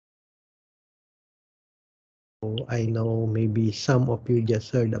I know maybe some of you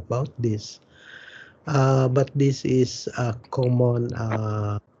just heard about this, but this is a common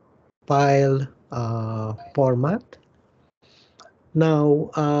file format.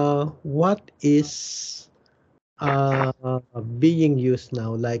 Now, what is being used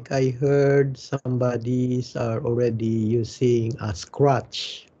now? Like I heard somebody's are already using a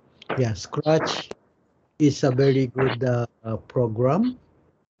Scratch. Yeah, Scratch is a very good program.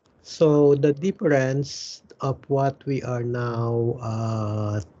 So the difference of what we are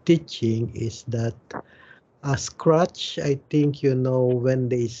now teaching is that a Scratch, I think you know when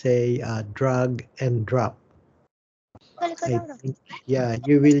they say drag and drop. I think, yeah,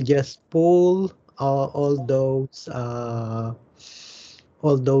 you will just pull all those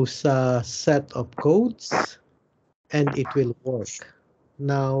set of codes and it will work.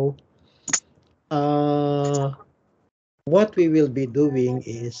 Now, uh, what we will be doing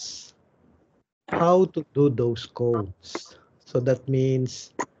is how to do those codes. So that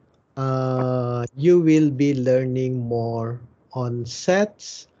means you will be learning more on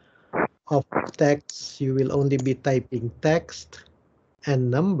sets of text. You will only be typing text and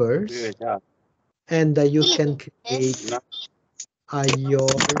numbers, and you can create your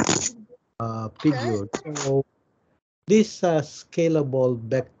figure. So this scalable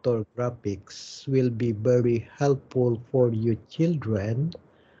vector graphics will be very helpful for you children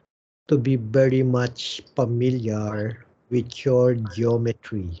to be very much familiar with your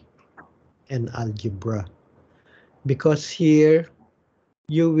geometry and algebra, because here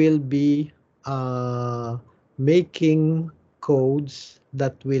you will be uh, making codes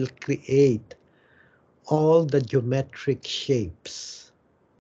that will create all the geometric shapes.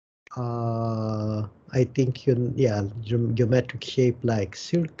 I think yeah, geometric shape like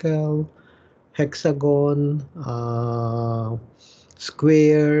circle, hexagon,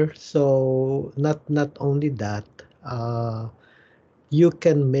 square. So not only that, uh, you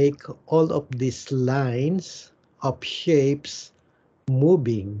can make all of these lines of shapes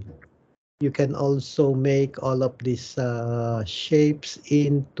moving. You can also make all of these shapes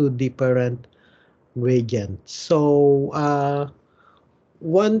into different gradients. So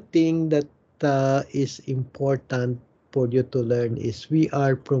one thing that is important for you to learn is we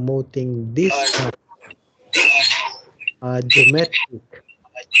are promoting this kind of geometric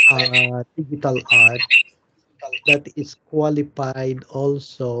digital art that is qualified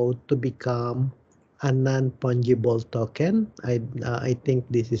also to become a non-fungible token. I think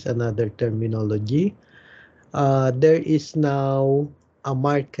this is another terminology. There is now a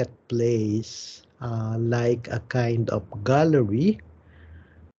marketplace like a kind of gallery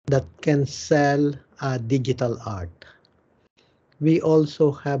that can sell digital art. We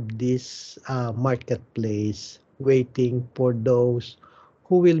also have this marketplace waiting for those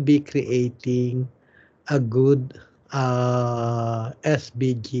who will be creating a good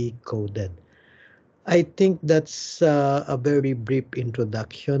SVG coded. I think that's a very brief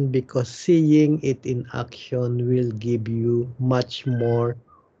introduction because seeing it in action will give you much more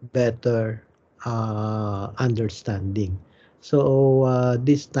better understanding. So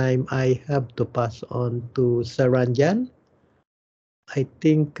this time I have to pass on to Saranjan. I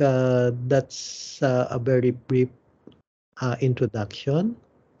think that's a very brief introduction.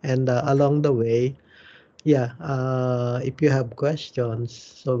 And along the way, yeah, if you have questions,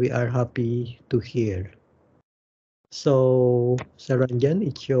 so we are happy to hear. So, Saranjan,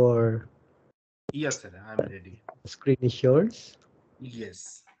 it's your Yes, sir, I'm ready. screen is yours.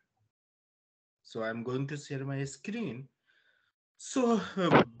 Yes. So I'm going to share my screen. So,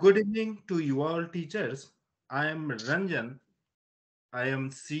 good evening to you all teachers. I am Ranjan. I am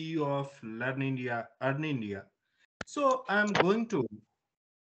CEO of Learn India, Earn India. So, I'm going to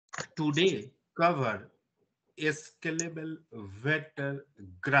today cover scalable vector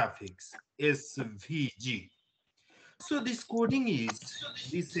graphics SVG. So, this SVG.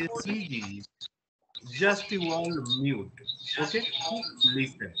 Just you all mute. Okay?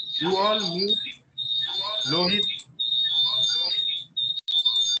 Listen. You all mute. Lohit.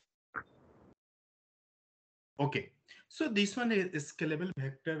 Okay. So this one is scalable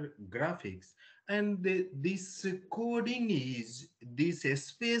vector graphics, and this coding is this,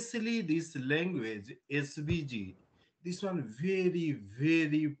 especially this language SVG. This one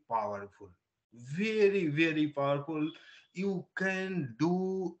very powerful, very powerful. You can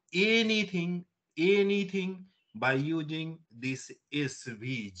do anything by using this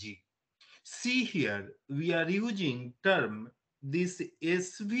SVG. See here, we are using term this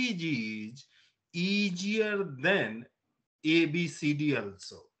SVG is easier than ABCD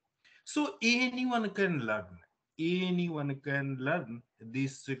also. So anyone can learn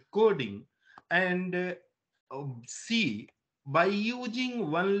this coding, and see, by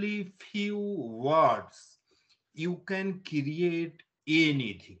using only few words, you can create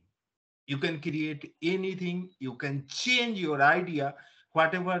anything. You can create anything. You can change your idea,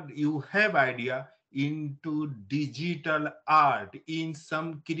 whatever you have idea, into digital art, in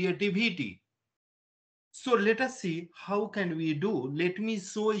some creativity. So let us see how can we do. Let me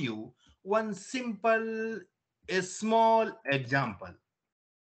show you one simple, a small example.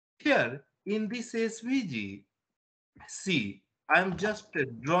 Here in this SVG, see, I'm just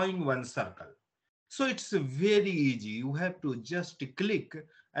drawing one circle. So it's very easy. You have to just click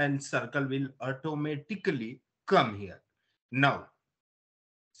and circle will automatically come here. Now,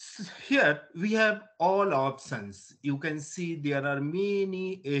 here we have all options. You can see there are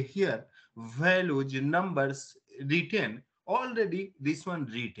many here values, numbers written. Already this one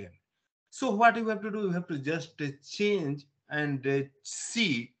written. So what you have to do, you have to just change and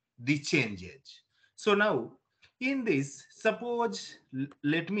see the changes. So now in this, suppose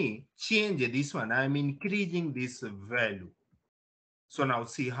let me change this one. I'm increasing this value. So now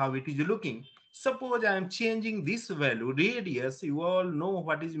see how it is looking. Suppose I am changing this value, radius. You all know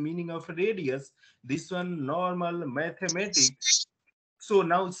what is meaning of radius. This one normal mathematics. So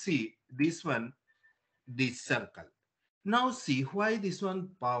now see this one, this circle. Now see why this one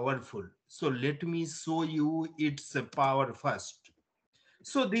powerful. So let me show you its power first.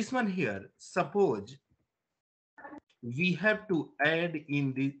 So this one here, suppose we have to add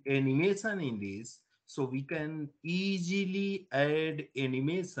in the animation in this, so we can easily add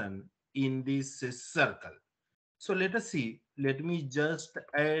animation in this circle. So let us see, let me just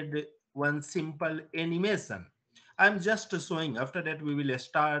add one simple animation. I'm just showing, after that we will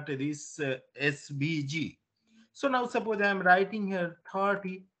start this SVG. So now suppose I am writing here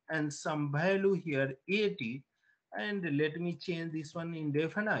 30 and some value here 80, and let me change this one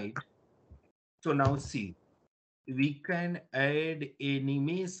indefinite. So now see, we can add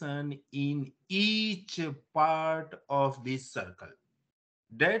animation in each part of this circle.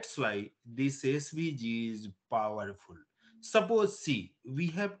 That's why this SVG is powerful. Suppose see, we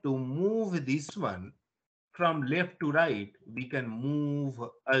have to move this one from left to right, we can move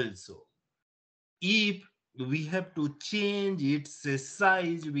also. If we have to change its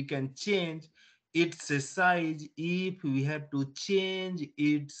size, we can change its size. If we have to change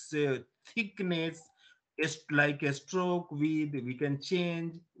its thickness, like a stroke width, we can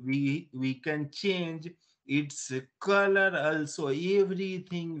change. We can change its color also.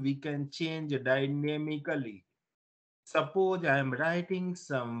 Everything we can change dynamically. Suppose I am writing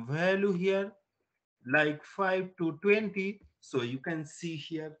some value here like 5 to 20. So you can see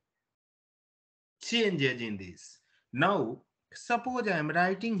here changes in this. Now, suppose I am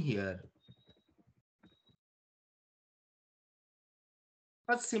writing here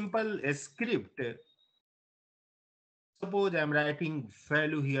a simple script. Suppose I am writing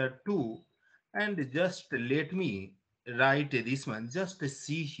value here 2, and just let me write this one. Just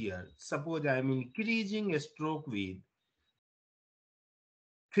see here. Suppose I am increasing a stroke with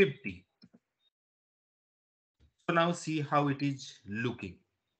 50. So now see how it is looking.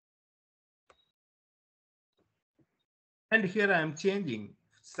 And here I am changing.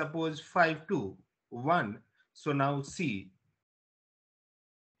 Suppose 5 to 1. So now see,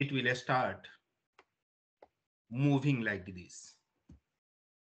 it will start moving like this.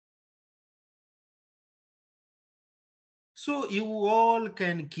 So you all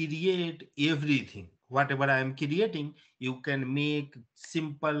can create everything. Whatever I am creating, you can make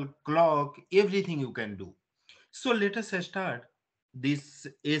simple clock, everything you can do. So let us start this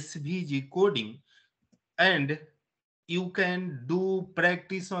SVG coding, and you can do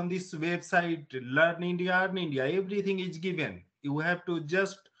practice on this website, Learn India, Earn India. Everything is given. You have to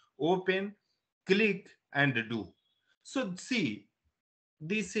just open, click and do. So see,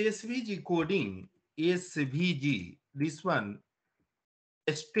 this SVG coding, SVG, this one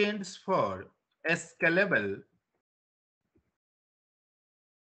stands for Scalable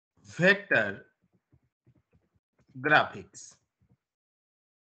Vector Graphics.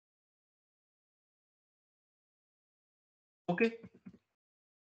 Okay.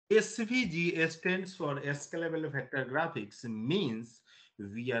 SVG stands for Scalable Vector Graphics, means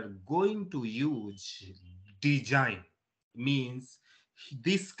we are going to use design. Means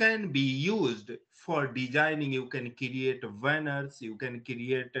this can be used for designing. You can create banners, you can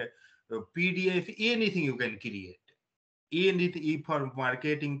create a PDF, anything you can create. Anything for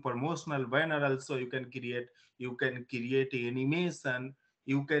marketing, promotional banner also you can create. You can create animation,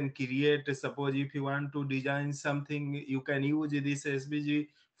 you can create, suppose if you want to design something, you can use this SVG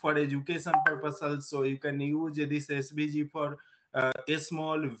for education purpose also. You can use this SVG for a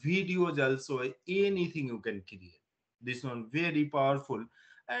small videos also, anything you can create. This one very powerful.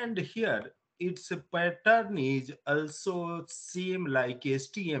 And here its pattern is also same like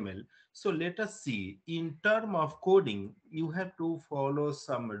HTML. So let us see, in term of coding you have to follow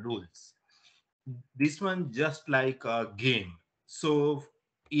some rules. This one just like a game. So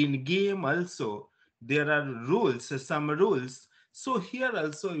in game also there are rules, some rules. So here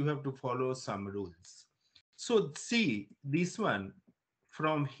also you have to follow some rules. So see this one,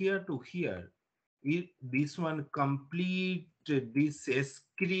 from here to here, this one complete, this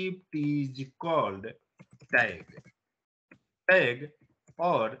script is called tag, tag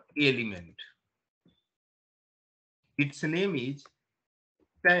or element. Its name is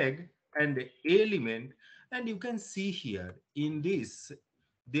tag and element. And you can see here in this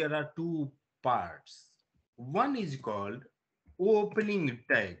there are two parts. One is called opening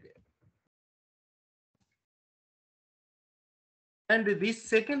tag, and this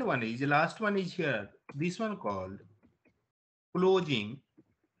second one is, last one is here, this one called closing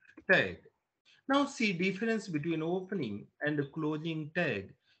tag. Now see difference between opening and closing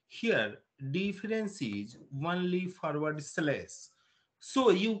tag. Here difference is only forward slash. So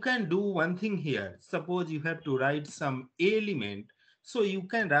you can do one thing here. Suppose you have to write some element. So you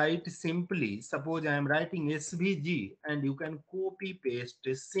can write simply, suppose I am writing SVG, and you can copy paste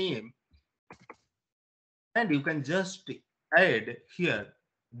the same, and you can just add here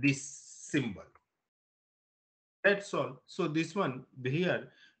this symbol. That's all. So this one here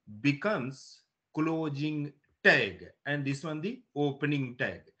becomes closing tag, and this one the opening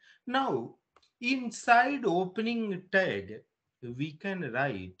tag. Now inside opening tag we can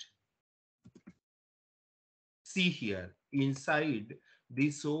write, see here inside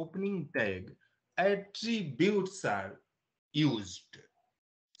this opening tag attributes are used.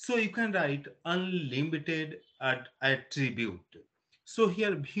 So you can write unlimited attribute. So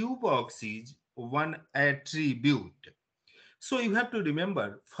here view box is one attribute. So you have to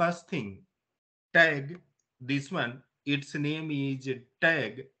remember first thing, tag, this one, its name is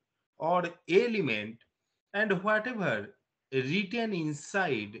tag or element, and whatever written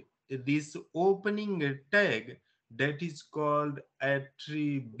inside this opening tag, that is called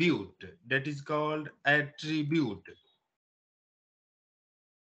attribute. That is called attribute.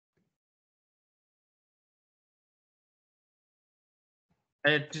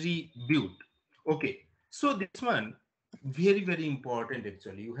 Attribute. Okay, so this one very important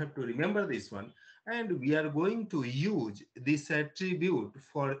actually. You have to remember this one, and we are going to use this attribute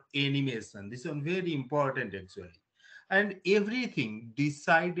for animation. This one very important actually, and everything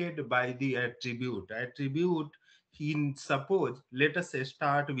decided by the attribute. Attribute in, suppose let us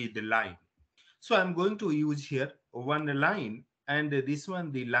start with the line. So I'm going to use here one line, and this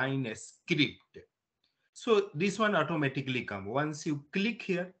one the line script. So this one automatically come. Once you click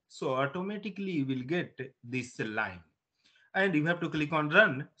here, so automatically you will get this line. And you have to click on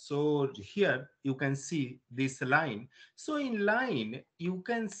run. So here you can see this line. So in line, you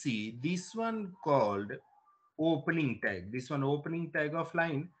can see this one called opening tag. This one opening tag of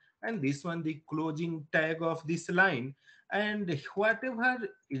line, and this one the closing tag of this line. And whatever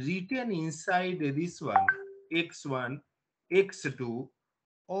written inside this one, x1, x2,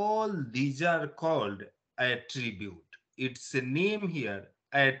 all these are called attribute. It's a name here,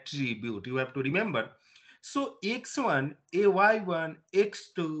 attribute. You have to remember. So x1, a y1,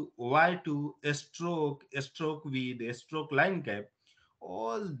 x2, y2, a stroke with a stroke line cap,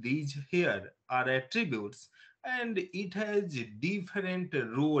 all these here are attributes, and it has different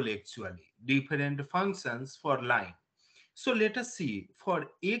role actually, different functions for line. So let us see, for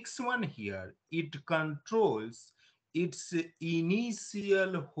x1 here, it controls its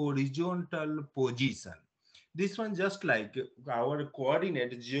initial horizontal position. This one just like our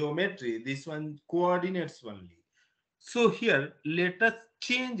coordinate geometry, this one coordinates only. So here, let us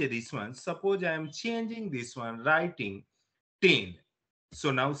change this one. Suppose I am changing this one, writing 10.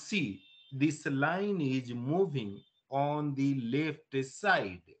 So now see, this line is moving on the left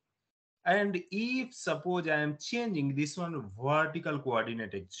side. And if suppose I am changing this one vertical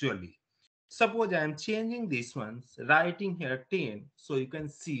coordinate actually, suppose I am changing this one, writing here 10, so you can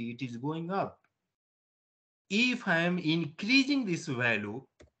see it is going up. If I am increasing this value,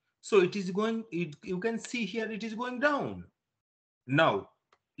 so it is going, you can see here it is going down. Now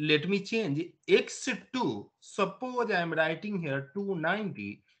let me change x2. Suppose I am writing here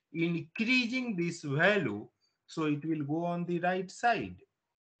 290, increasing this value, so it will go on the right side.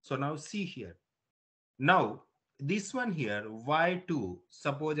 So now see here. Now this one here y2,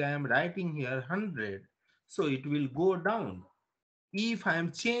 suppose I am writing here 100, so it will go down. If I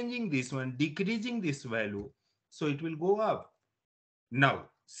am changing this one, decreasing this value, so it will go up. Now,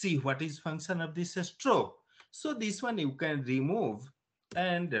 see what is function of this stroke. So this one you can remove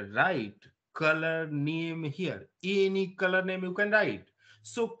and write color name here. Any color name you can write.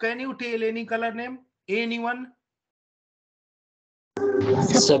 So can you tell any color name? Anyone?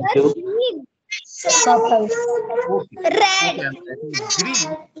 Subdue. Purple. Okay. Okay, I'm Red. writing green.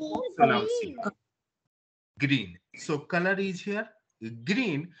 So now see, green. So color is here,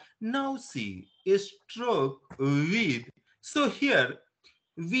 green. Now see, a stroke with. So here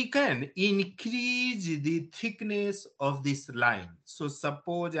we can increase the thickness of this line. So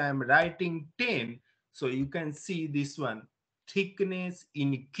suppose I am writing 10. So you can see this one, thickness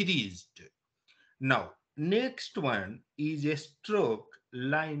increased. Now, next one is a stroke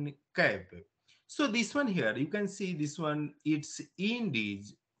line cap. So this one here, you can see this one, its end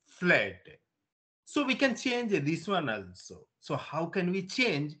is flat. So we can change this one also. So how can we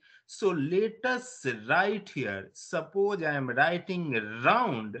change? So let us write here. Suppose I am writing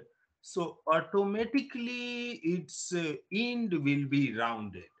round. So automatically its end will be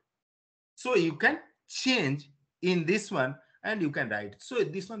rounded. So you can change in this one and you can write. So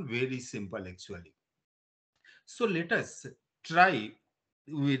this one very simple actually. So let us try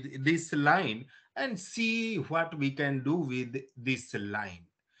with this line and see what we can do with this line.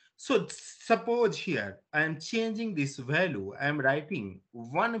 So suppose here I am changing this value. I am writing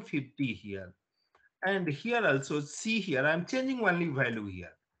 150 here. And here also see here I am changing only value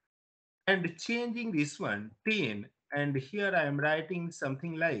here. And changing this one 10. And here I am writing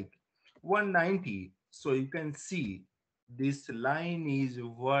something like 190. So you can see this line is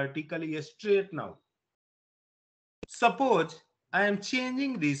vertically straight now. Suppose I am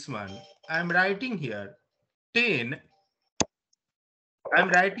changing this one. I am writing here 10. I am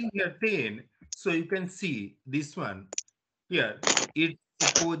writing here 10. So you can see this one here. Its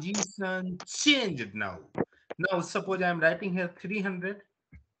position changed now. Now suppose I am writing here 300.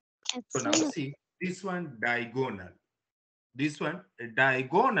 So now see this one diagonal. This one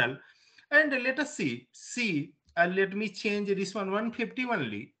diagonal. And let us see. See, let me change this one 150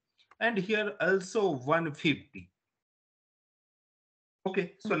 only. And here also 150.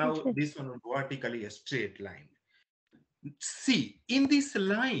 Okay, so now this one vertically a straight line. See, in this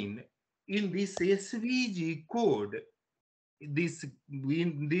line, in this SVG code, this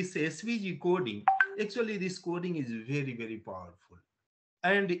in this SVG coding, actually this coding is very, very powerful.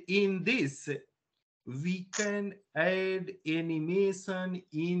 And in this, we can add animation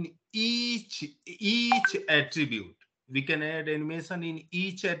in each attribute. We can add animation in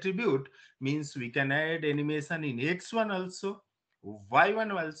each attribute, means we can add animation in x1 also,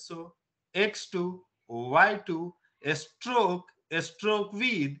 y1 also, x2, y2, a stroke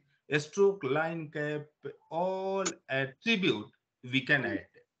with, a stroke line cap, all attribute we can add.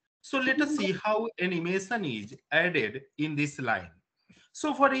 So let us see how animation is added in this line.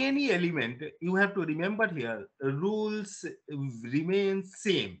 So for any element, you have to remember here, rules remain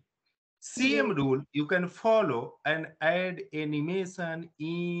same. Same rule you can follow and add animation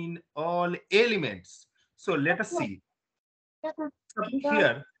in all elements. So let us see. So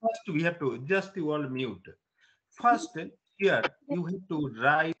here, first we have to, just you all mute. First, here you have to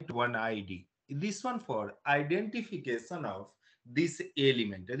write one ID. This one for identification of this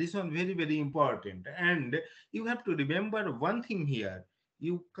element. This one very, very important. And you have to remember one thing here.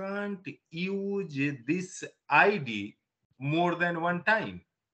 You can't use this ID more than one time.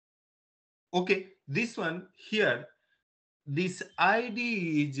 Okay, this one here, this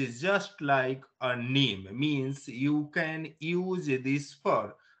ID is just like a name, means you can use this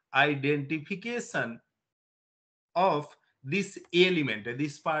for identification of this element,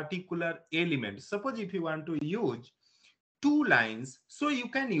 this particular element. Suppose if you want to use two lines, so you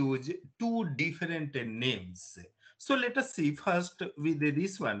can use two different names. So let us see first with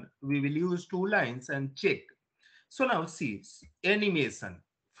this one, we will use two lines and check. So now see animation.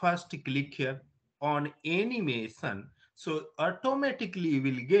 First click here on animation. So automatically you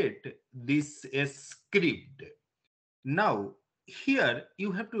will get this script. Now here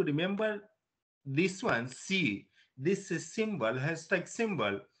you have to remember this one, see this symbol, hashtag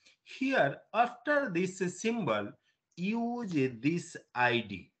symbol. Here after this symbol, use this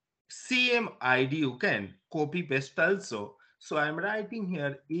ID. Same ID you can copy paste also. So I'm writing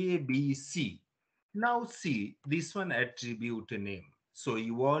here ABC. Now see this one attribute name. So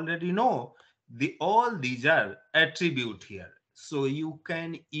you already know all these are attribute here. So you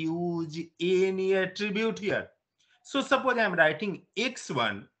can use any attribute here. So suppose I'm writing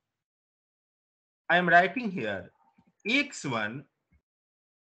x1. I am writing here x1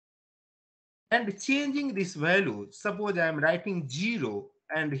 and changing this value. Suppose I am writing 0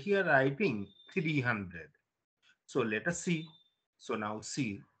 and here writing 300. So let us see. So now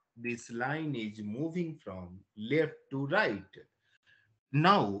see, this line is moving from left to right.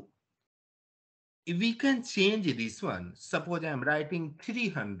 Now we can change this one. Suppose I am writing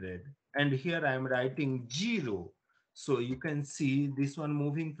 300 and here I am writing 0. So you can see this one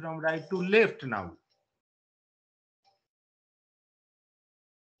moving from right to left now.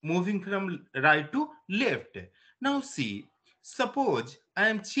 Moving from right to left. Now see, suppose I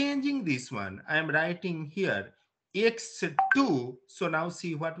am changing this one. I am writing here x2. So now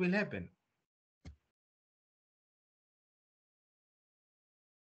see what will happen.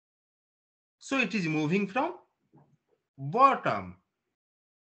 So it is moving from bottom.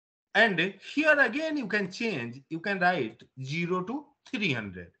 And here again you can change. You can write 0 to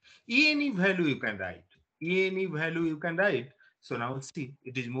 300. Any value you can write. Any value you can write. So now see,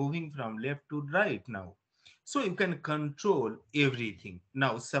 it is moving from left to right now. So you can control everything.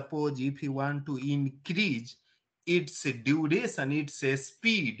 Now suppose if you want to increase its duration, its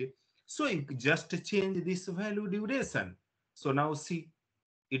speed. So you just change this value duration. So now see,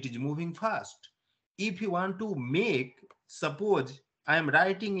 it is moving fast. If you want to make, suppose I am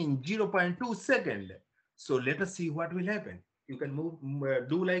writing in 0.2 second. So let us see what will happen. You can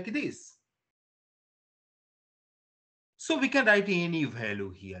do like this. So we can write any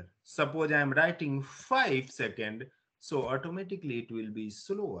value here. Suppose I am writing 5 second. So automatically it will be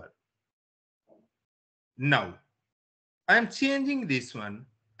slower. Now I am changing this one.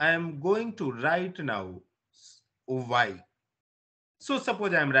 I am going to write now y. So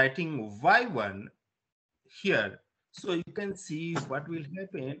suppose I am writing y1 here. So you can see what will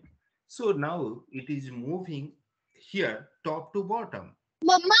happen. So now it is moving here top to bottom.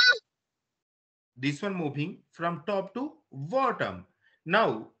 Mama. This one moving from top to bottom.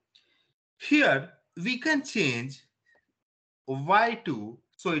 Now here we can change y2.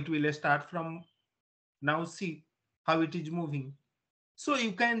 So it will start from now. See how it is moving. So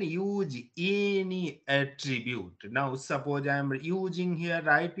you can use any attribute. Now suppose I am using here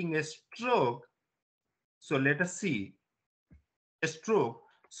writing a stroke. So let us see a stroke.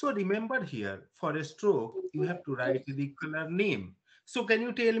 So remember here, for a stroke, you have to write the color name. So can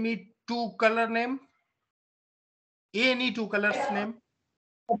you tell me two color name? Any two colors name?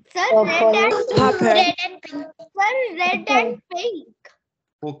 Sir, Purple. red and pink. Sir, red and pink.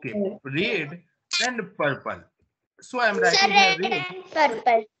 Okay, red and purple. So I'm Sir, writing here red red. and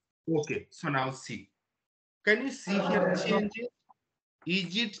purple. Okay, so now see. Can you see here changes?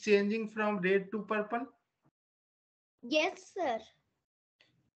 Is it changing from red to purple? Yes, sir.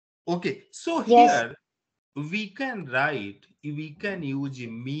 Okay, so Yes. here we can write, we can use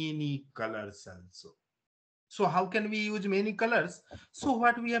many colors also. So how can we use many colors? So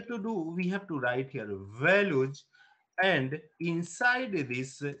what we have to do, we have to write here values, and inside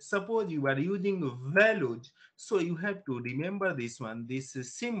this, suppose you are using values, so you have to remember this one, this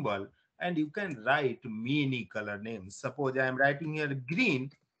symbol, and you can write many color names. Suppose I am writing here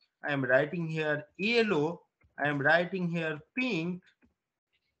green, I am writing here yellow, I am writing here pink,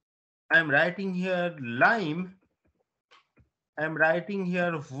 I am writing here lime, I am writing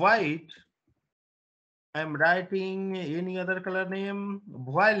here white, I'm writing any other color name,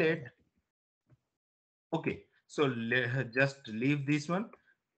 violet. Okay, so just leave this one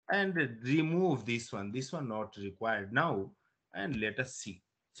and remove this one. This one not required now. And let us see.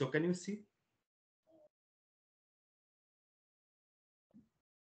 So can you see?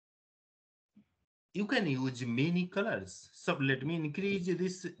 You can use many colors. So let me increase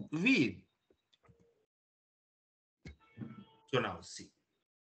this width. So now see.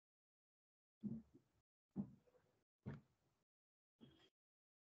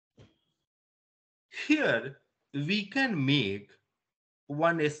 Here we can make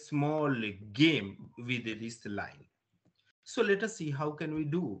one small game with this line. So let us see how can we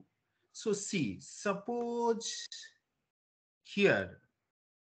do. So see, suppose here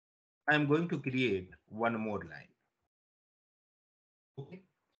I'm going to create one more line. Okay.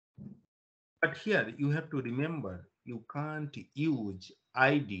 But here you have to remember you can't use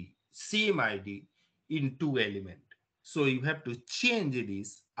ID, same ID in two element. So you have to change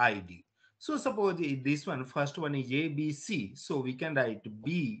this ID. So suppose this one, first one is ABC. So we can write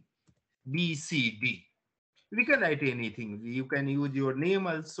B, B, C, D. We can write anything. You can use your name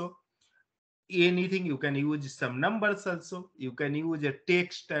also. Anything, you can use some numbers also, you can use a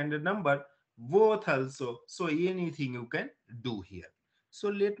text and a number both also. So anything you can do here. So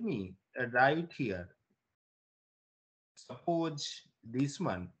let me write here, suppose this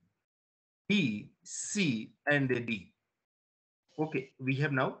one B, C and D. Okay, we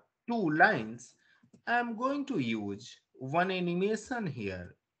have now two lines. I'm going to use one animation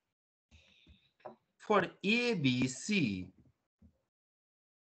here for ABC.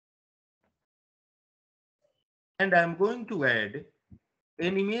 And I'm going to add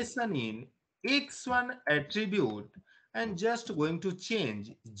animation in x1 attribute and just going to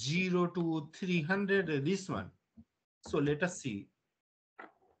change 0 to 300 this one. So let us see.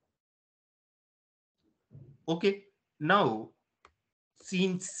 Okay, now see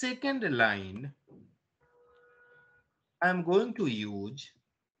in second line, I'm going to use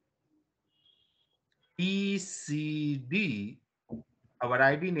BCD. Our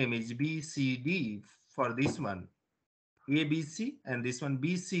ID name is BCD for this one, ABC, and this one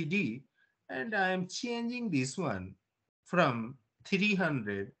BCD. And I am changing this one from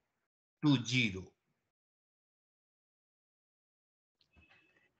 300 to 0.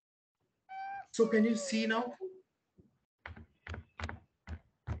 So can you see now?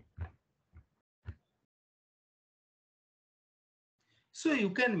 So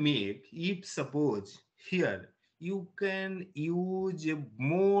you can make, if suppose here, you can use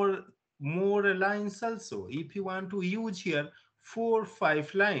more lines also. If you want to use here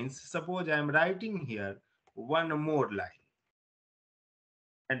 4-5 lines, suppose I am writing here one more line.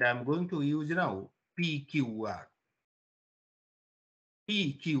 And I'm going to use now PQR.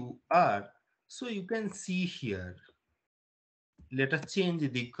 PQR. So you can see here. Let us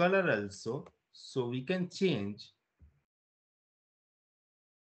change the color also. So we can change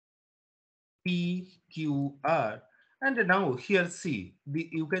PQR. And now here see,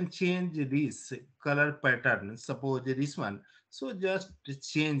 you can change this color pattern. Suppose this one. So just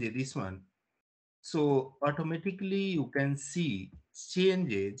change this one. So automatically you can see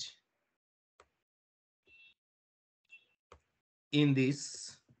changes in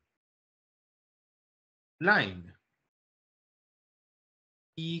this line.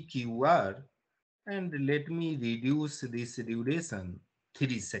 PQR, and let me reduce this duration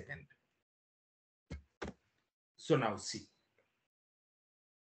 3 seconds. So now see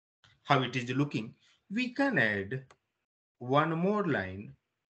how it is looking. We can add one more line.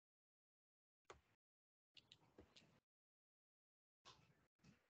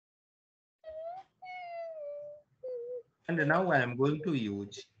 And now I am going to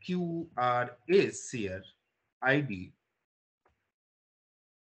use QRS here, ID.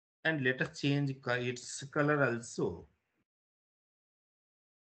 And let us change its color also.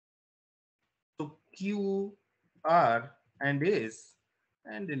 So QR and S,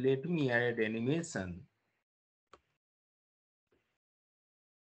 and let me add animation.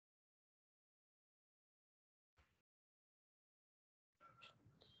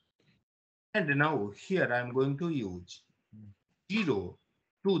 And now here I am going to use 0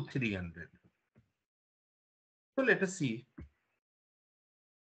 to 300. So let us see.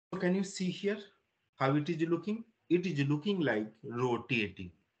 So can you see here how it is looking? It is looking like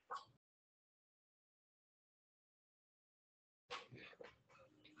rotating.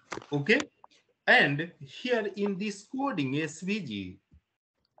 Okay. And here in this coding SVG,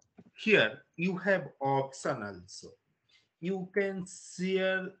 here you have option also. You can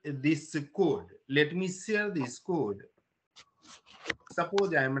share this code. Let me share this code.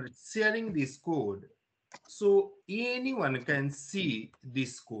 Suppose I am sharing this code, so anyone can see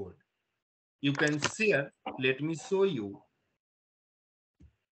this code. You can share. Let me show you.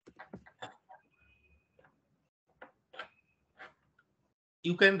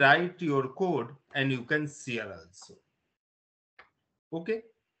 You can write your code and you can share also. Okay,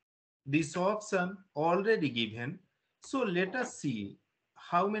 this option already given. So let us see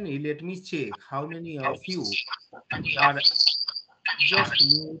how many. Let me check how many of you are just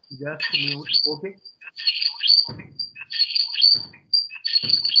mute, just mute. Okay.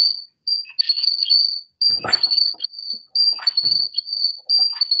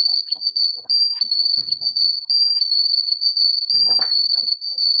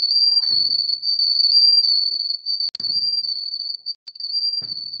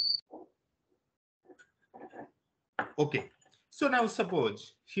 Okay. So now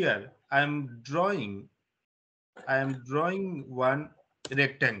suppose here I am drawing one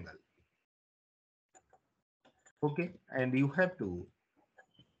rectangle. Okay, and you have to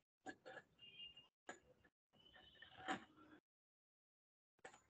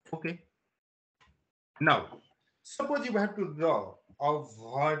okay. Now suppose you have to draw a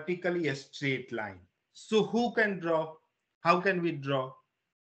vertically a straight line. So who can draw? How can we draw?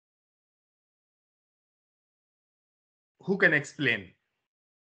 Who can explain?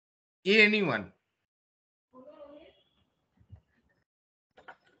 Anyone?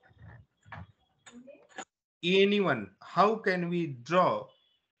 Anyone? How can we draw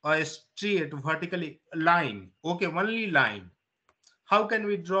a straight vertically line? Okay, only line. How can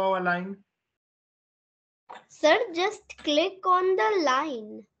we draw a line? Sir, just click on the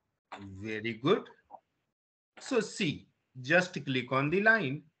line. Very good. So see, just click on the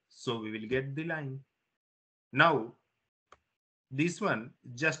line. So we will get the line. Now, this one,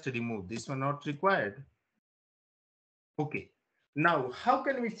 just remove. This one not required. Okay. Now, how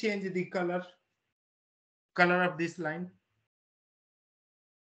can we change the color of this line?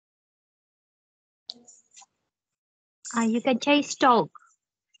 You can change stroke.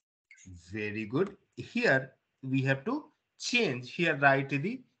 Very good. Here we have to change. Here write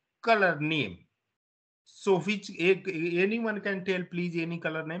the color name. So which anyone can tell please any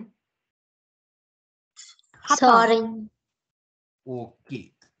color name? Purple.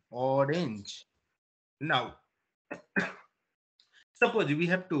 Okay, orange. Now, suppose we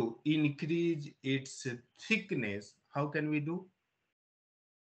have to increase its thickness. How can we do?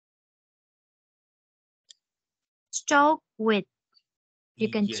 Stroke width. You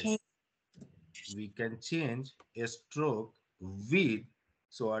can Yes, change. we can change a stroke width.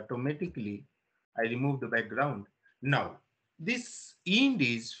 So automatically, I remove the background. Now, this end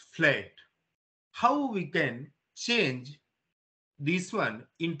is flat. How we can change this one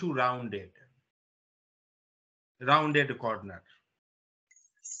into rounded corner?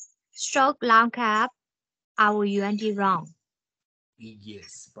 Stroke long cap. ROUND round.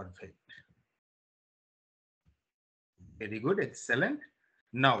 Yes, perfect. Very good, excellent.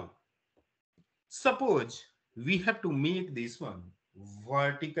 Now, suppose we have to make this one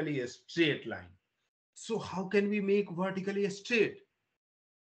vertically a straight line. So how can we make vertically straight?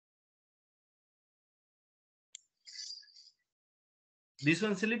 This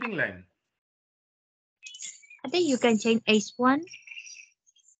one sleeping line. I think you can change H1.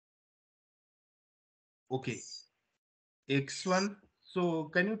 Okay, x1. So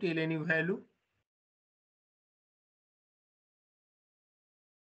can you tell any value?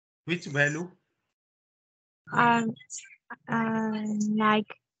 Which value? Um,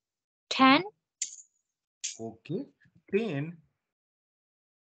 like 10. Okay, 10.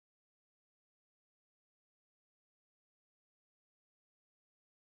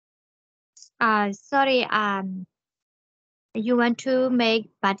 Sorry. You want to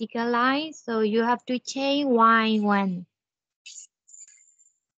make vertical line, so you have to change Y1.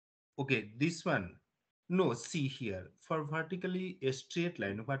 Okay, this one. No, see here. For vertically a straight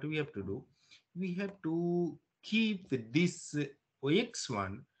line, what we have to do? We have to keep this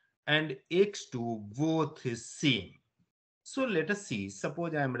x1 and x2 both same. So let us see.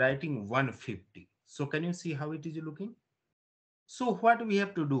 Suppose I am writing 150. So can you see how it is looking? So what we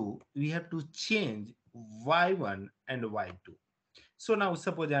have to do? We have to change y1 and y2. So now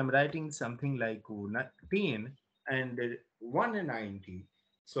suppose I'm writing something like 10 and 190.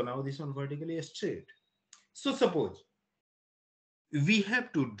 So now this one vertically straight. So suppose we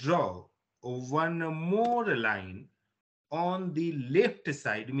have to draw one more line on the left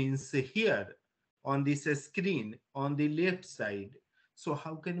side, means here on this screen on the left side. So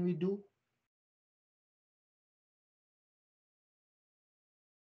how can we do?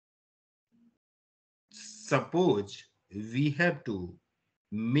 Suppose we have to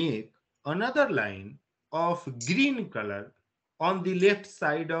make another line of green color on the left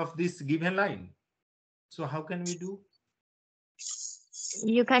side of this given line. So how can we do?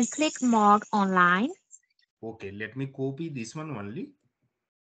 You can click more online. Okay, let me copy this one only.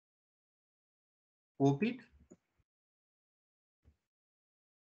 Copy it.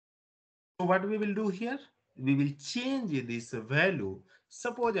 So what we will do here? We will change this value.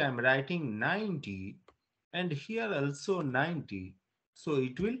 Suppose I am writing 90 and here also 90. So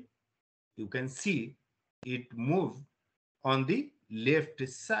it will, you can see it move on the left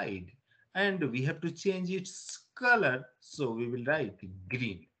side and we have to change its color. So we will write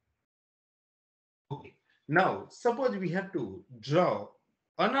green. Okay. Now, suppose we have to draw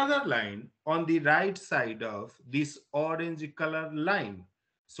another line on the right side of this orange color line.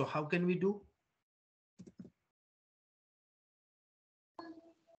 So how can we do?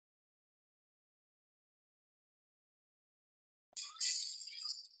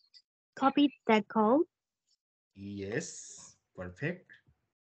 Copy the code. Yes, perfect.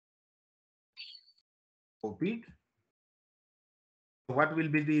 Copied. What will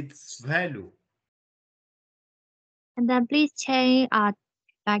be its value? And then please change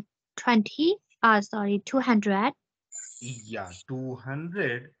like 20. Sorry, 200. Yeah,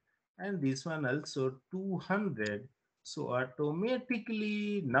 200 and this one also 200. So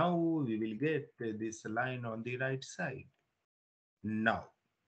automatically now we will get this line on the right side. Now,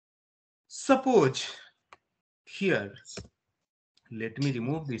 suppose here, let me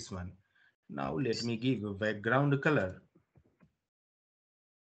remove this one. Now let me give a background color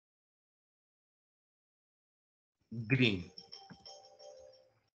green.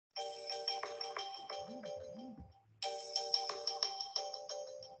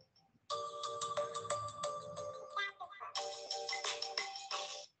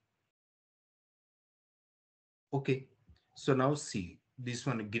 Okay, so now see this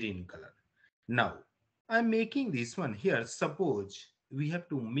one green color. Now I'm making this one here. Suppose we have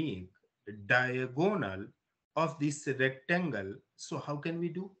to make a diagonal of this rectangle. So how can we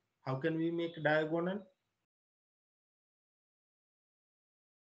do? How can we make diagonal?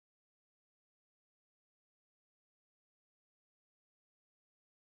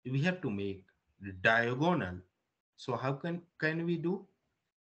 We have to make diagonal. So how can we do?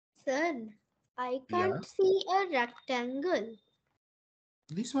 Sir, I Yeah, can't see a rectangle.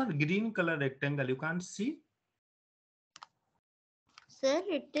 this one green color rectangle you can't see. Sir,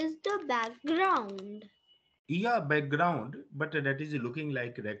 it is the background. Yeah, background, but that is looking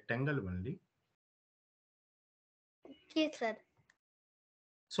like rectangle only. Okay, sir.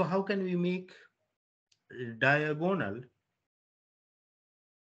 So how can we make diagonal?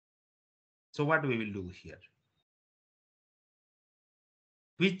 So what we will do here?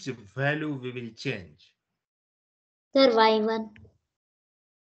 Which value we will change? Sir, Y1.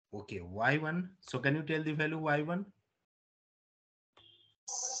 Okay, y1. So can you tell the value y1?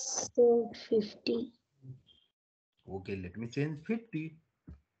 Sir, 50. Okay, let me change 50.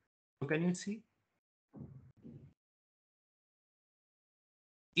 So can you see?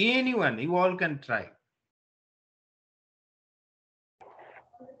 Anyone, you all can try.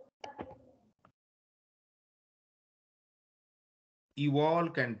 You all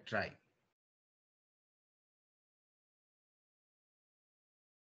can try.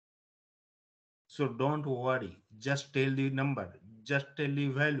 So don't worry. Just tell the number. Just tell the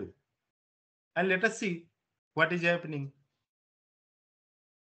value. And let us see what is happening.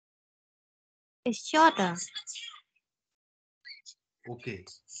 It's shorter. Okay.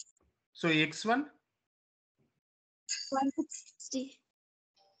 So x1. 160.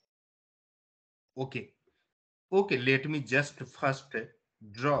 Okay. Okay, let me just first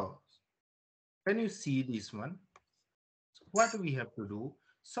draw. Can you see this one? So what we have to do?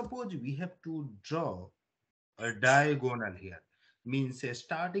 Suppose we have to draw a diagonal here. Means a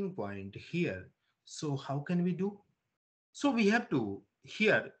starting point here. So how can we do? So we have to,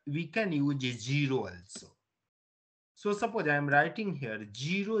 here we can use a 0 also. So suppose I am writing here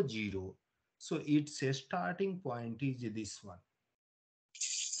 0, 0. So its a starting point is this one.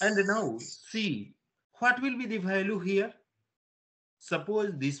 And now see what will be the value here.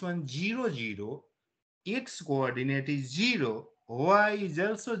 Suppose this one 0, 0, x coordinate is 0, y is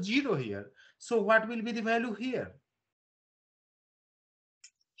also 0 here. So what will be the value here?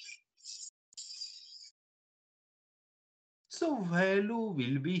 So value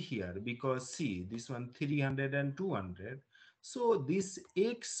will be here because see this one 300 and 200. So this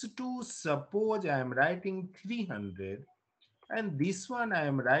x2, suppose I am writing 300 and this one I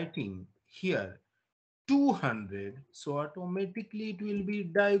am writing here 200. So automatically it will be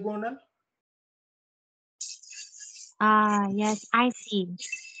diagonal. Yes, I see.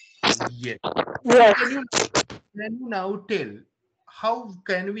 Yes. Yes. Can you now tell how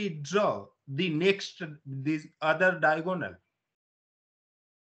can we draw the next this other diagonal?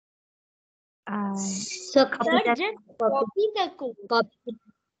 So copy Sir, that. just Copy. copy the code. Copy.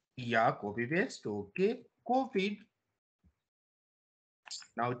 Yeah, copy paste. Okay, copied.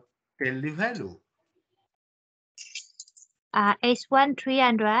 Now tell the value. H1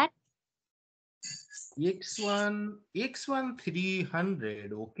 300. x1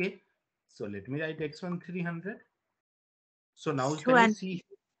 300. Okay, so let me write x1 300. So now can you 200. see?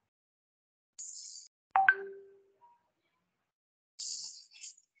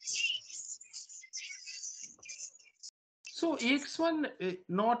 So x1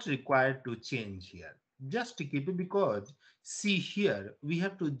 not required to change here. Just keep it because see here we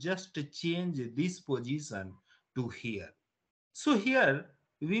have to just change this position to here. So here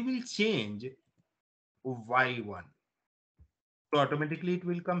we will change y1. So automatically it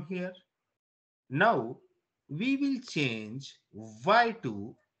will come here. Now we will change y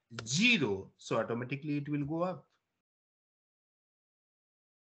to 0. So automatically it will go up.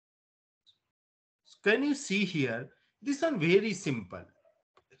 Can you see here? This one very simple.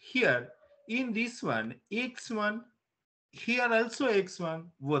 Here in this one x1, here also x1,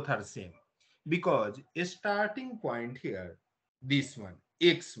 both are same. Because a starting point here, this one,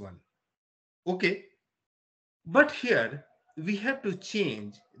 x1. Okay. But here we have to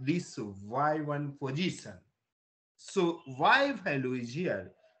change this y1 position. So y value is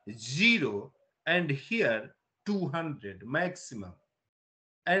here 0 and here 200 maximum.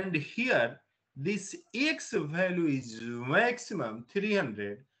 And here this x value is maximum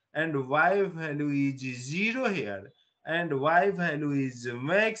 300 and y value is 0 here and y value is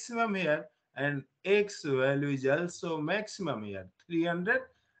maximum here and x value is also maximum here 300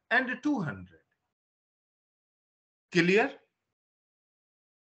 and 200. Clear?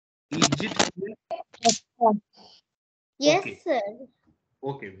 Is it clear? Yes, Okay. sir.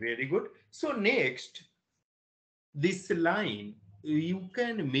 Okay, very good. So next, this line you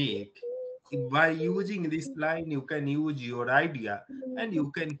can make by using this line. You can use your idea and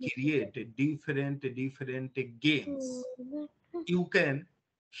you can create different games. You can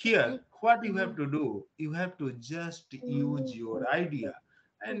here what you have to do. You have to just use your idea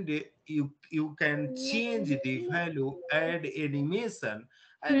and you can change the value, add animation,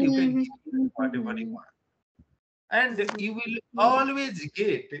 and you can create whatever you want, and you will always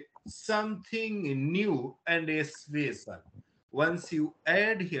get something new and special. Once you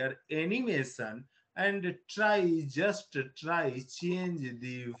add here animation and just try change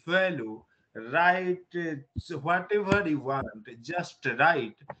the value, write so whatever you want, just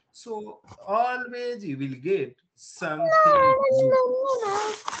write. So always you will get something new.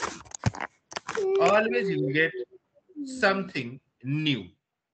 Always you will get something new.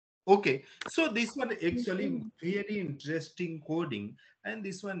 Okay, so this one actually very interesting coding, and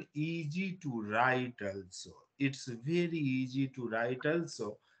this one easy to write also. It's very easy to write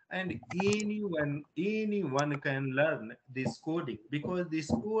also, and anyone can learn this coding because this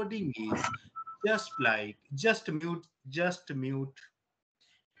coding is just like just mute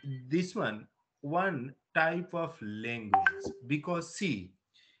this one type of language, because see,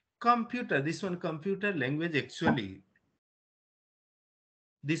 computer this one computer language actually,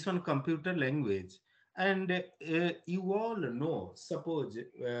 this one computer language, and you all know, suppose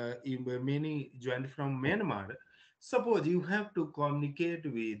many joined from Myanmar, suppose you have to communicate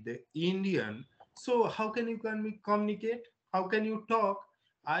with the Indian. So how can you communicate, how can you talk?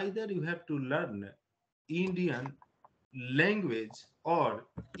 Either you have to learn Indian language or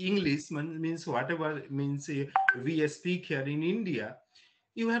English, means whatever means we speak here in India,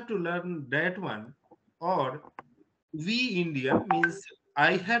 you have to learn that one, or we Indian means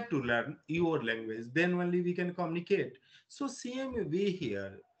I have to learn your language, then only we can communicate. So same way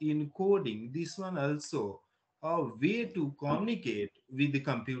here in coding, this one also a way to communicate with the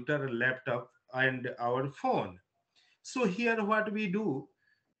computer, laptop, and our phone. So here what we do,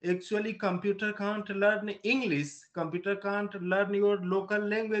 actually computer can't learn English, computer can't learn your local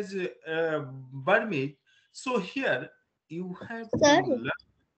language, Burmese. So here you have to Sir, learn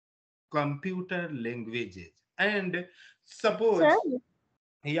computer languages. And sir, suppose,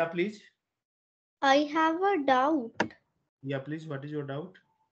 yeah, please. I have a doubt Yeah, please. What is your doubt?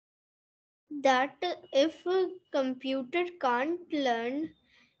 that if a computer can't learn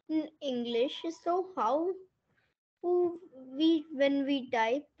English, so how we when we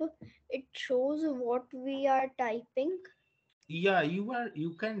type it shows what we are typing? Yeah,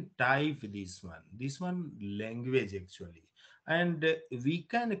 you can type this one language actually, and we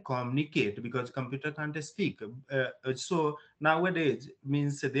can communicate because computer can't speak. So nowadays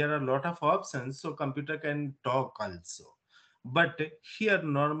means there are a lot of options, so computer can talk also. But here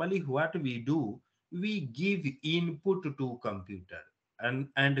normally what we do, we give input to computer,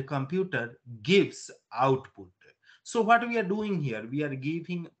 and computer gives output. So what we are doing here, we are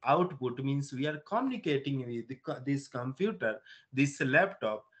giving output, means we are communicating with this computer, this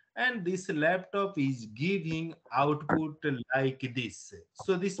laptop, and this laptop is giving output like this.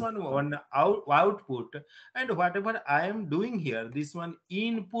 So this one output, and whatever I am doing here, this one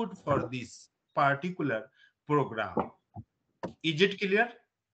input for this particular program. Is it clear?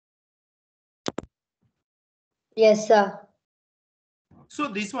 Yes, sir. So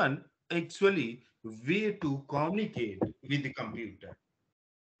this one actually way to communicate with the computer.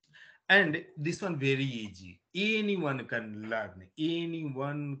 And this one very easy, anyone can learn,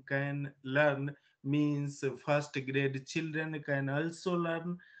 anyone can learn, means first grade children can also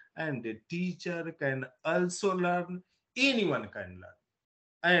learn, and the teacher can also learn, anyone can learn.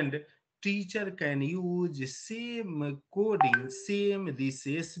 And teacher can use same coding, same this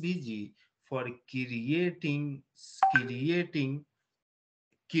SVG for creating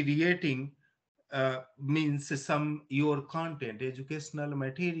means some your content, educational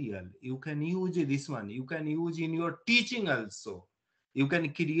material. You can use this one, you can use in your teaching also. You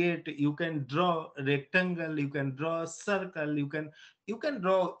can create, you can draw rectangle, you can draw circle, you can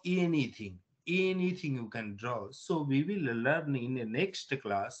draw anything you can draw. So we will learn in the next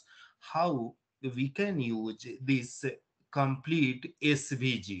class how we can use this complete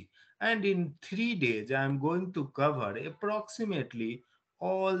SVG. And in 3 days I am going to cover approximately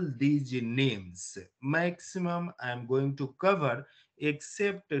all these names. Maximum I am going to cover,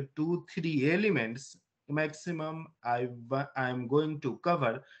 except 2 3 elements. Maximum I am going to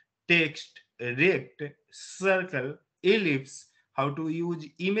cover text, rect, circle, ellipse, how to use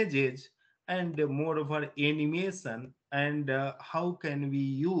images, and moreover animation, and how can we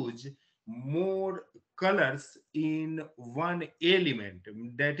use more colors in one element,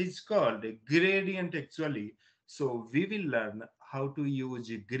 that is called gradient actually. So we will learn how to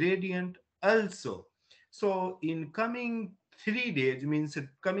use gradient also. So in coming 3 days, means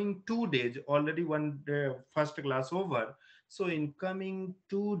coming 2 days, already one first class over. So in coming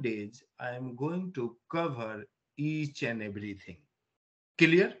 2 days I am going to cover each and everything.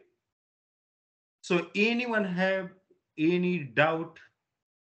 Clear? So anyone have any doubt?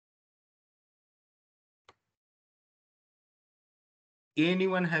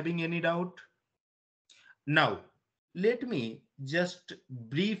 Anyone having any doubt? Now, let me just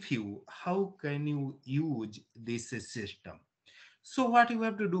brief you how can you use this system. So what you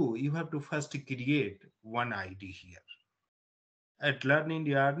have to do, you have to first create one ID here. At Learn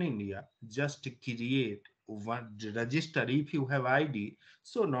India, Earn India, just create one register if you have ID.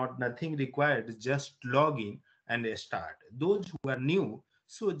 So not nothing required, just log in and start. Those who are new,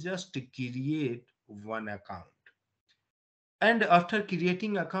 so just create one account. And after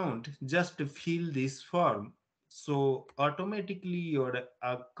creating account, just fill this form. So automatically your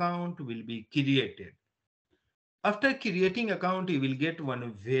account will be created. After creating account, you will get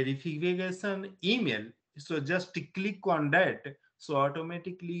one verification email. So just click on that. So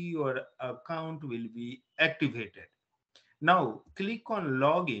automatically your account will be activated. Now click on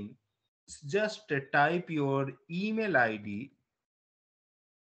login. Just type your email ID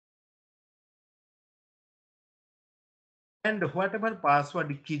and whatever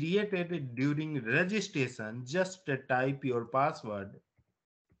password created during registration, just type your password.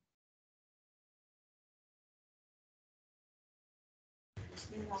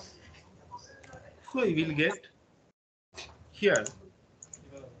 So you will get here,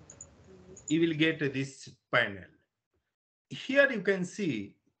 you will get this panel. Here you can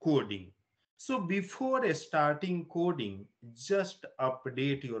see coding. So before starting coding, just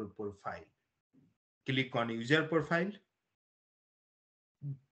update your profile. Click on user profile.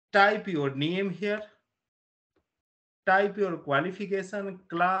 Type your name here. Type your qualification,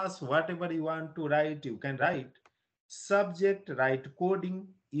 class, whatever you want to write, you can write. Subject, write coding,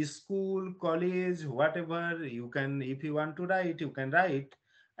 school, college, whatever you can, if you want to write, you can write.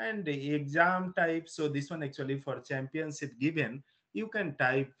 And the exam type, so this one actually for championship given, you can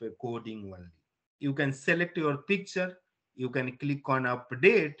type coding only. You can select your picture, you can click on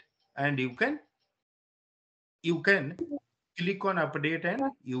update, and you can click on update, and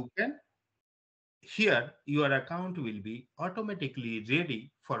you can, here your account will be automatically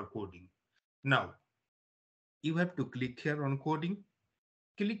ready for coding. Now you have to click here on coding.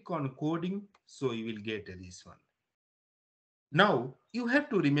 Click on coding, so you will get this one. Now you have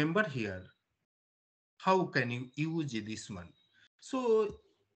to remember here how can you use this one. So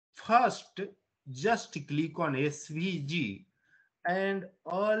first, just click on SVG and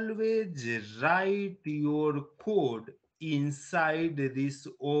always write your code inside this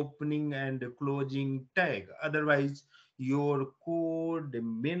opening and closing tag. Otherwise your code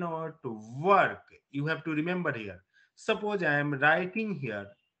may not work. You have to remember here, suppose I am writing here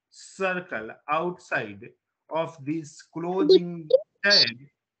circle outside of this closing tag,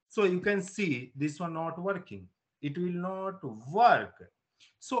 so you can see this one not working. It will not work.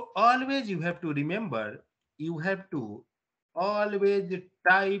 So always you have to remember, you have to always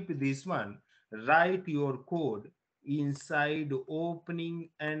type this one, write your code inside opening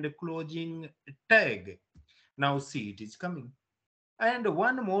and closing tag. Now see, it is coming. And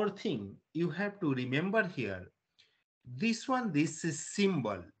one more thing you have to remember here, this one, this is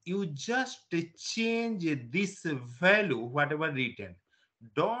symbol, you just change this value whatever written.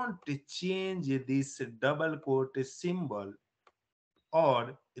 Don't change this double quote symbol,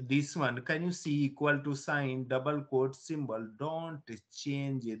 or this one, can you see equal to sign double quote symbol? Don't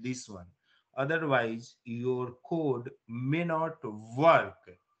change this one, otherwise your code may not work.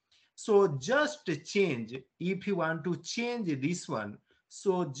 So just change, if you want to change this one,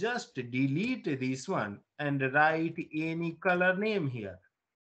 so just delete this one and write any color name here.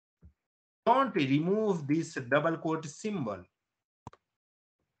 Don't remove this double quote symbol.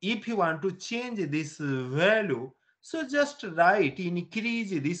 If you want to change this value, so just write,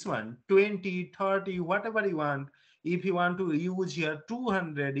 increase this one 20, 30, whatever you want. If you want to use here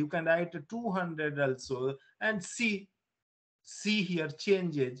 200, you can write 200 also, and see here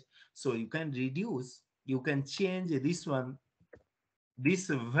changes. So you can reduce, you can change this one, this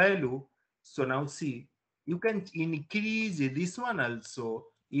value. So now see, you can increase this one also.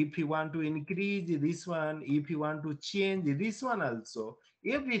 If you want to increase this one, if you want to change this one also,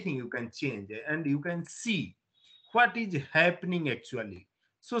 everything you can change, and you can see what is happening actually.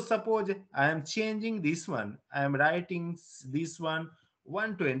 So suppose I am changing this one. I am writing this one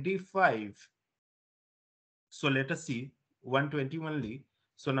 125. So let us see 120 only.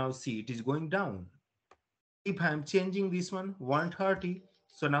 So now see it is going down. If I am changing this one 130,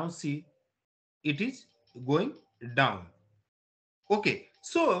 so now see it is going down. Okay,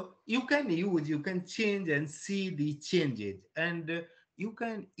 so you can change and see the changes, and you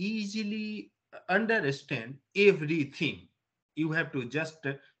can easily understand everything. You have to just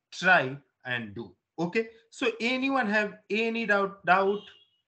try and do. Okay, so anyone have any doubt?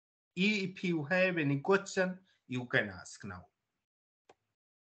 If you have any question, you can ask now.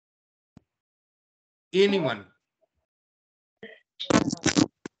 Anyone?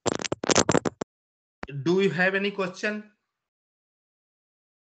 Do you have any question?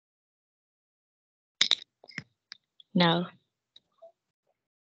 No.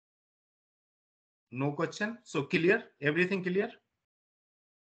 No question. So clear? Everything clear?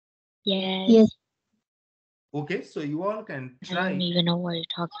 Yes. Yes. Okay, so you all can I don't try. even know what you're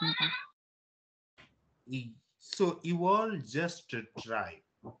talking about. So you all just try.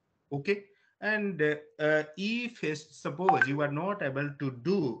 Okay, and if suppose you are not able to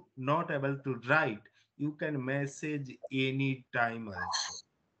do, not able to write, you can message any time also.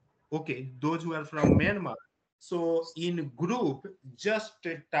 Okay, those who are from Myanmar, so in group just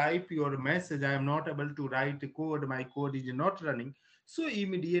type your message, I am not able to write code, my code is not running, so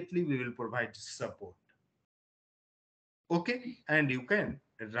immediately we will provide support. Okay, and you can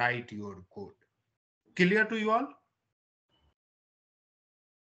write your code. Clear to you all?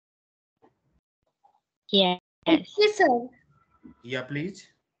 Yes. Yes, sir. Yeah, please.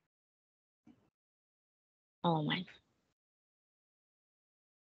 Oh my.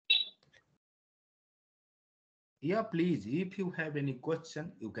 Yeah, please. If you have any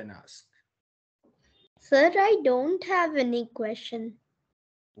question, you can ask. Sir, I don't have any question.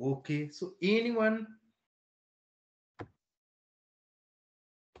 Okay, so anyone?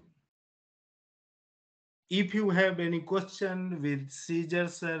 If you have any question with Caesar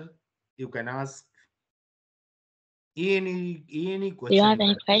sir, you can ask any Do you question have you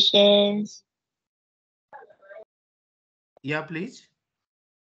any have. questions? Yeah, please.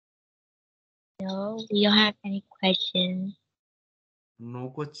 No. Do you have any questions? No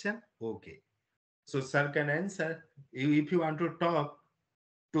question. Okay. So sir can answer. If you want to talk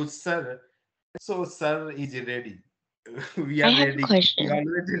to sir, so sir is ready. We I are have a ready. We question. are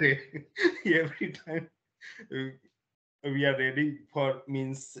always ready. Every time uh, we are ready for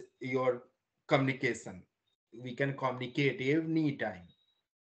means your communication. We can communicate any time.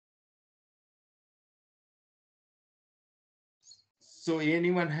 So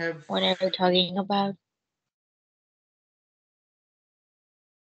anyone have What are you talking about?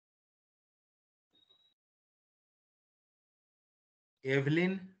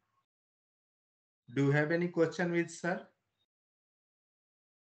 Evelyn? Do you have any question with sir?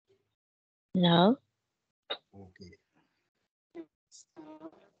 No. Okay.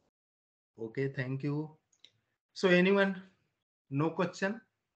 Okay, thank you. So anyone? No question?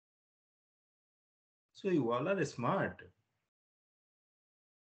 So you all are smart.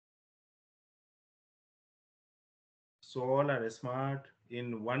 So all are smart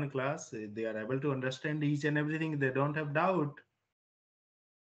in one class. They are able to understand each and everything. They don't have doubt.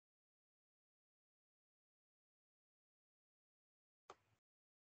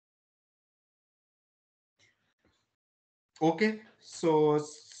 Okay. So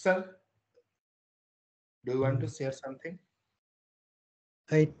sir, do you want to share something?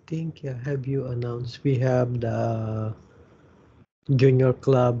 I think, yeah, have you announced we have the Junior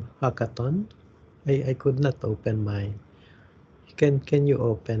Club Hackathon? I could not open mine. Can you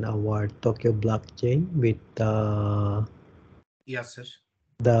open our Tokyo blockchain with Yes, sir.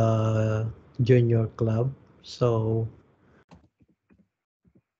 the Junior Club? So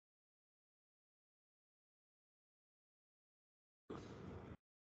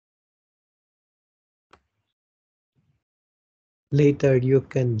later you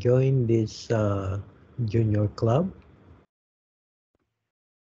can join this Junior Club.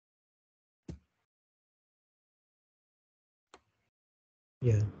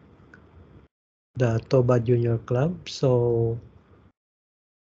 Yeah, the Toba Junior Club. So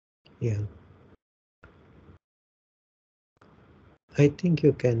yeah, I think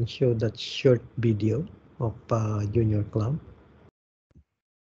you can show that short video of Junior Club.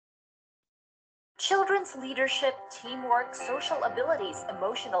 Children's leadership, teamwork, social abilities,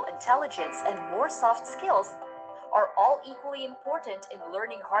 emotional intelligence, and more soft skills are all equally important in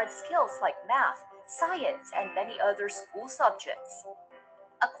learning hard skills like math, science, and many other school subjects.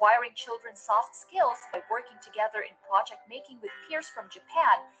 Acquiring children's soft skills by working together in project making with peers from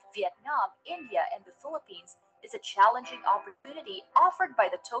Japan, Vietnam, India, and the Philippines is a challenging opportunity offered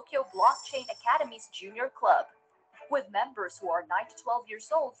by the Tokyo Blockchain Academy's Junior Club. With members who are 9 to 12 years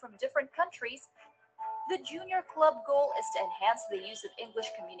old from different countries, the Junior Club goal is to enhance the use of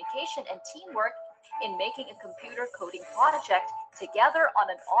English communication and teamwork in making a computer coding project together on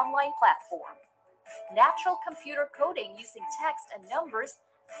an online platform. Natural computer coding using text and numbers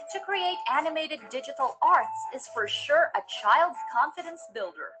to create animated digital arts is for sure a child's confidence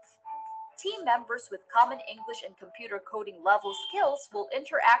builder. Team members with common English and computer coding level skills will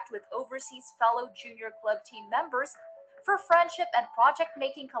interact with overseas fellow Junior Club team members for friendship and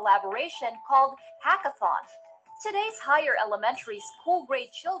project-making collaboration called hackathon. Today's higher elementary school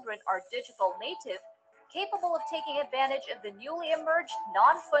grade children are digital native, capable of taking advantage of the newly emerged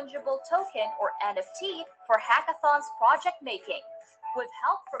non-fungible token or NFT for hackathon's project making. With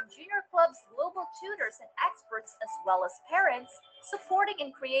help from Junior Club's global tutors and experts as well as parents supporting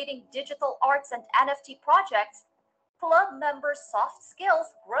in creating digital arts and NFT projects, club members' soft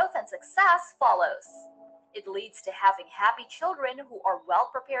skills, growth, and success follows. It leads to having happy children who are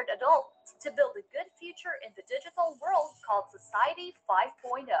well-prepared adults to build a good future in the digital world called Society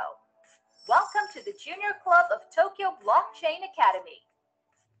 5.0. Welcome to the Junior Club of Tokyo Blockchain Academy.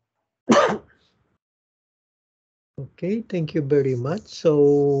 Okay, thank you very much.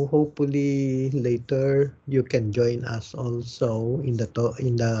 So hopefully later you can join us also in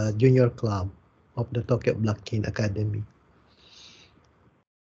the Junior Club of the Tokyo Blockchain Academy.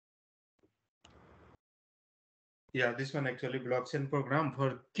 Yeah, this one actually blockchain program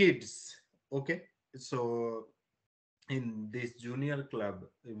for kids. Okay, so in this junior club,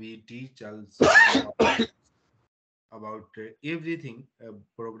 we teach also about everything,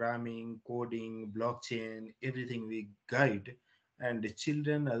 programming, coding, blockchain, everything we guide, and the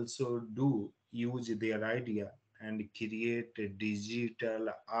children also do use their idea and create a digital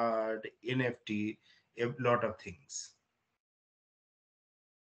art, NFT, a lot of things.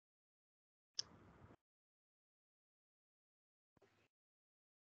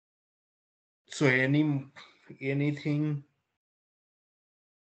 So anything?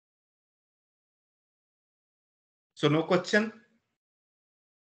 So no question?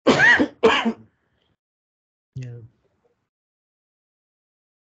 Yeah.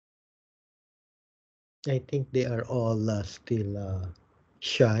 I think they are all still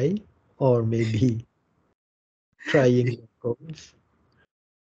shy or maybe trying the codes.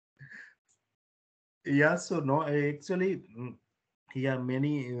 Yeah, so no, actually, yeah,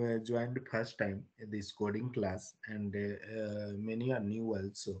 many joined first time in this coding class, and many are new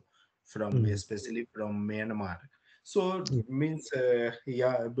also from Mm. especially from Myanmar. So Yeah. means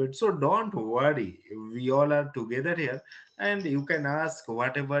yeah, but so don't worry, we all are together here, and you can ask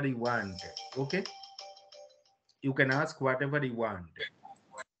whatever you want. Okay, you can ask whatever you want.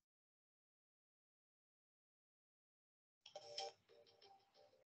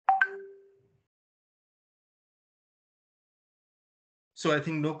 So I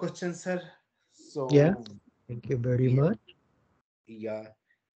think no questions, sir. Yeah. So Thank you very we much. yeah.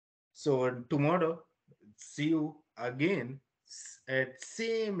 So tomorrow, see you again at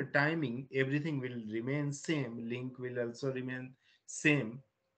same timing. Everything will remain same. Link will also remain same.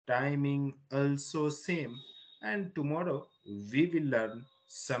 Timing also same. And tomorrow we will learn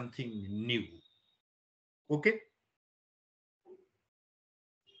something new. Okay.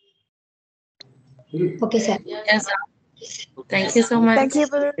 Okay, sir. Yes, sir. Thank you so much. Thank you,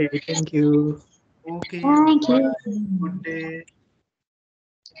 Guru. Okay, thank you. Okay. Thank Bye. you. Good day.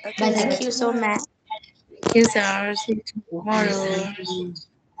 Bye, Thank sir. you so much. Thank you, sir. See you Okay. tomorrow. Thank you.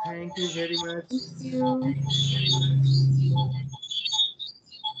 Thank you very much. Thank you.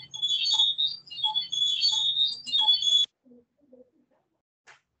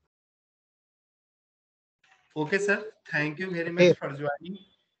 Okay, sir. Thank you very much Okay. for joining.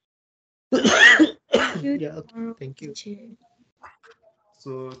 Yeah, okay. Thank you.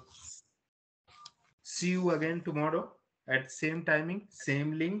 So see you again tomorrow at same timing,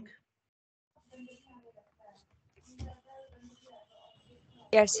 same link.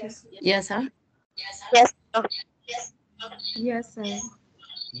 Yes, sir. Yes, sir. Yes. Sir. Yes, sir.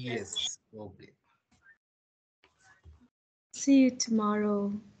 Yes. Okay. See you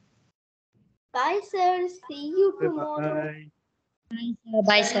tomorrow. Bye, sir. See you tomorrow. Bye-bye.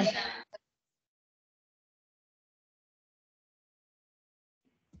 Bye, sir.